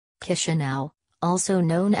Chisinau, also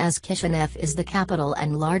known as Chisinau, is the capital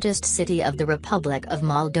and largest city of the Republic of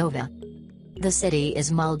Moldova. The city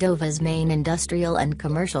is Moldova's main industrial and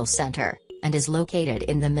commercial center, and is located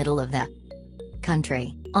in the middle of the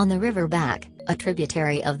country, on the river Bac, a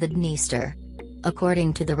tributary of the Dniester.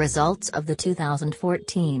 According to the results of the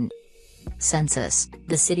 2014 census,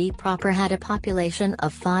 the city proper had a population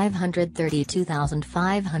of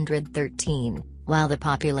 532,513, while the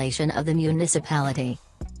population of the municipality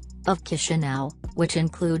of Chisinau, which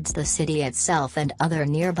includes the city itself and other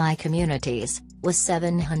nearby communities, was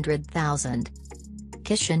 700,000.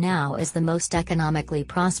 Chisinau is the most economically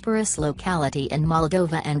prosperous locality in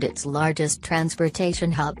Moldova and its largest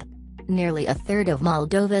transportation hub. Nearly a third of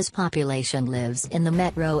Moldova's population lives in the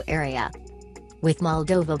metro area. With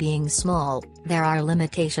Moldova being small, there are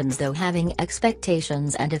limitations though having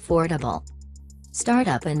expectations and affordable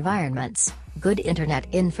startup environments, good internet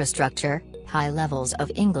infrastructure, high levels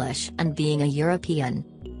of English and being a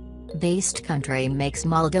European-based country makes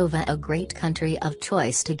Moldova a great country of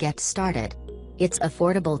choice to get started. It's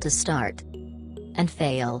affordable to start and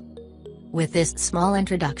fail. With this small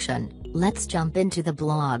introduction, let's jump into the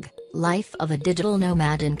blog, Life of a Digital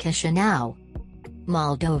Nomad in Chisinau,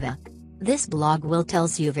 Moldova. This blog will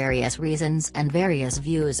tells you various reasons and various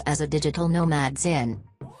views as a digital nomads in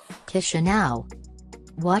Chisinau.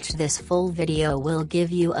 Watch this full video will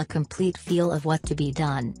give you a complete feel of what to be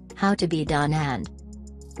done, how to be done and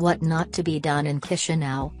what not to be done in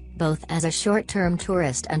Chisinau, both as a short-term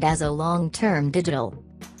tourist and as a long-term digital.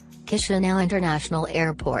 Chisinau International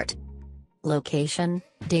Airport. Location,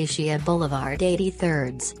 Dacia Boulevard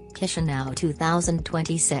 83rds, Chisinau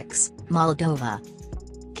 2026, Moldova.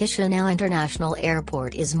 Chisinau International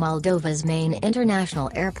Airport is Moldova's main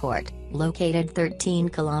international airport, located 13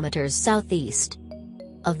 kilometers southeast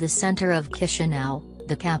of the center of Chisinau,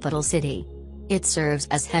 the capital city. It serves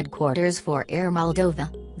as headquarters for Air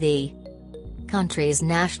Moldova, the country's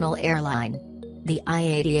national airline. The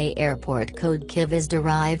IATA airport code KIV is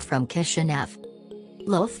derived from Chisinau.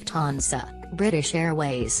 Lufthansa, British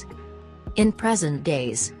Airways. In present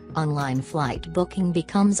days, online flight booking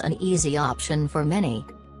becomes an easy option for many.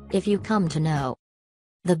 If you come to know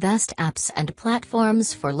the best apps and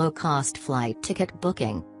platforms for low-cost flight ticket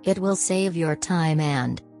booking, it will save your time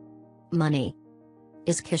and money.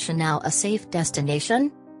 Is Chisinau a safe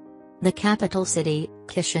destination? The capital city,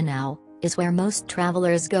 Chisinau, is where most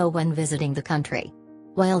travelers go when visiting the country.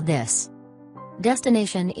 While this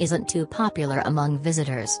destination isn't too popular among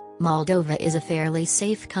visitors, Moldova is a fairly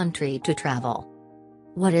safe country to travel.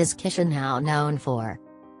 What is Chisinau known for?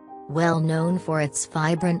 Well known for its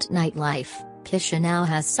vibrant nightlife, Chisinau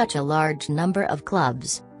has such a large number of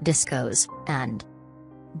clubs, discos, and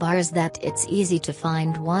bars that it's easy to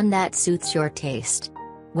find one that suits your taste.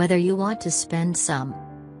 Whether you want to spend some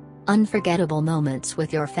unforgettable moments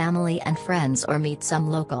with your family and friends or meet some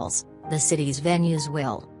locals, the city's venues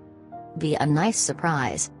will be a nice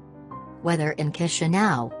surprise. Weather in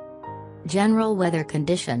Chisinau. General weather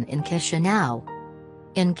condition in Chisinau.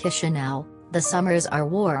 In Chisinau, the summers are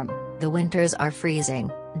warm, the winters are freezing,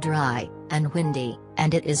 dry, and windy,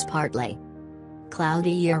 and it is partly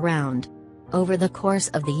cloudy year-round. Over the course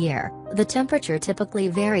of the year, the temperature typically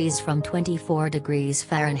varies from 24 degrees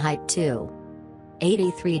Fahrenheit to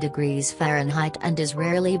 83 degrees Fahrenheit and is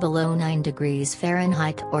rarely below 9 degrees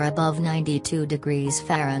Fahrenheit or above 92 degrees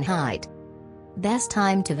Fahrenheit. Best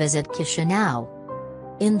time to visit Chisinau.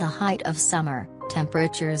 In the height of summer,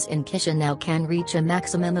 temperatures in Chisinau can reach a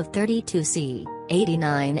maximum of 32 C,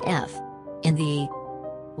 89 F. In the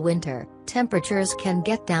winter, temperatures can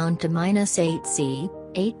get down to -8 C,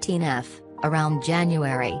 18 F, around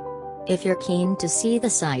January. If you're keen to see the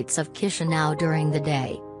sights of Chisinau during the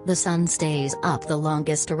day, the sun stays up the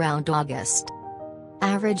longest around August.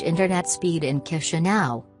 Average internet speed in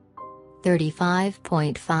Chisinau: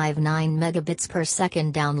 35.59 megabits per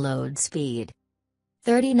second download speed.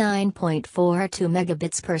 39.42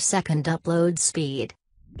 megabits per second upload speed.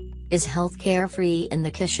 Is healthcare free in the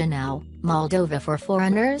Chisinau, Moldova for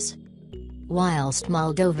foreigners? Whilst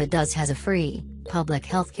Moldova has a free, public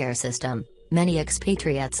healthcare system, many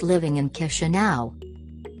expatriates living in Chisinau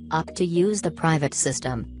opt to use the private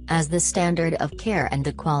system, as the standard of care and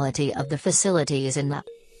the quality of the facilities in the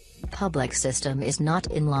public system is not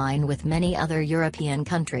in line with many other European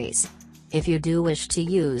countries. If you do wish to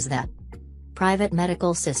use the private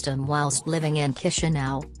medical system whilst living in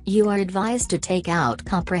Chisinau, you are advised to take out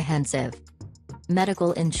comprehensive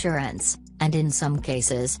medical insurance, and in some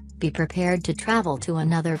cases, be prepared to travel to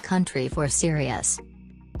another country for serious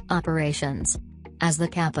operations. As the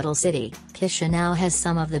capital city, Chisinau has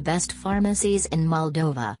some of the best pharmacies in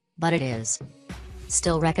Moldova, but it is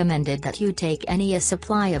still recommended that you take a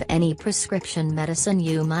supply of any prescription medicine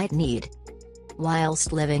you might need.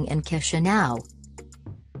 Whilst living in Chisinau,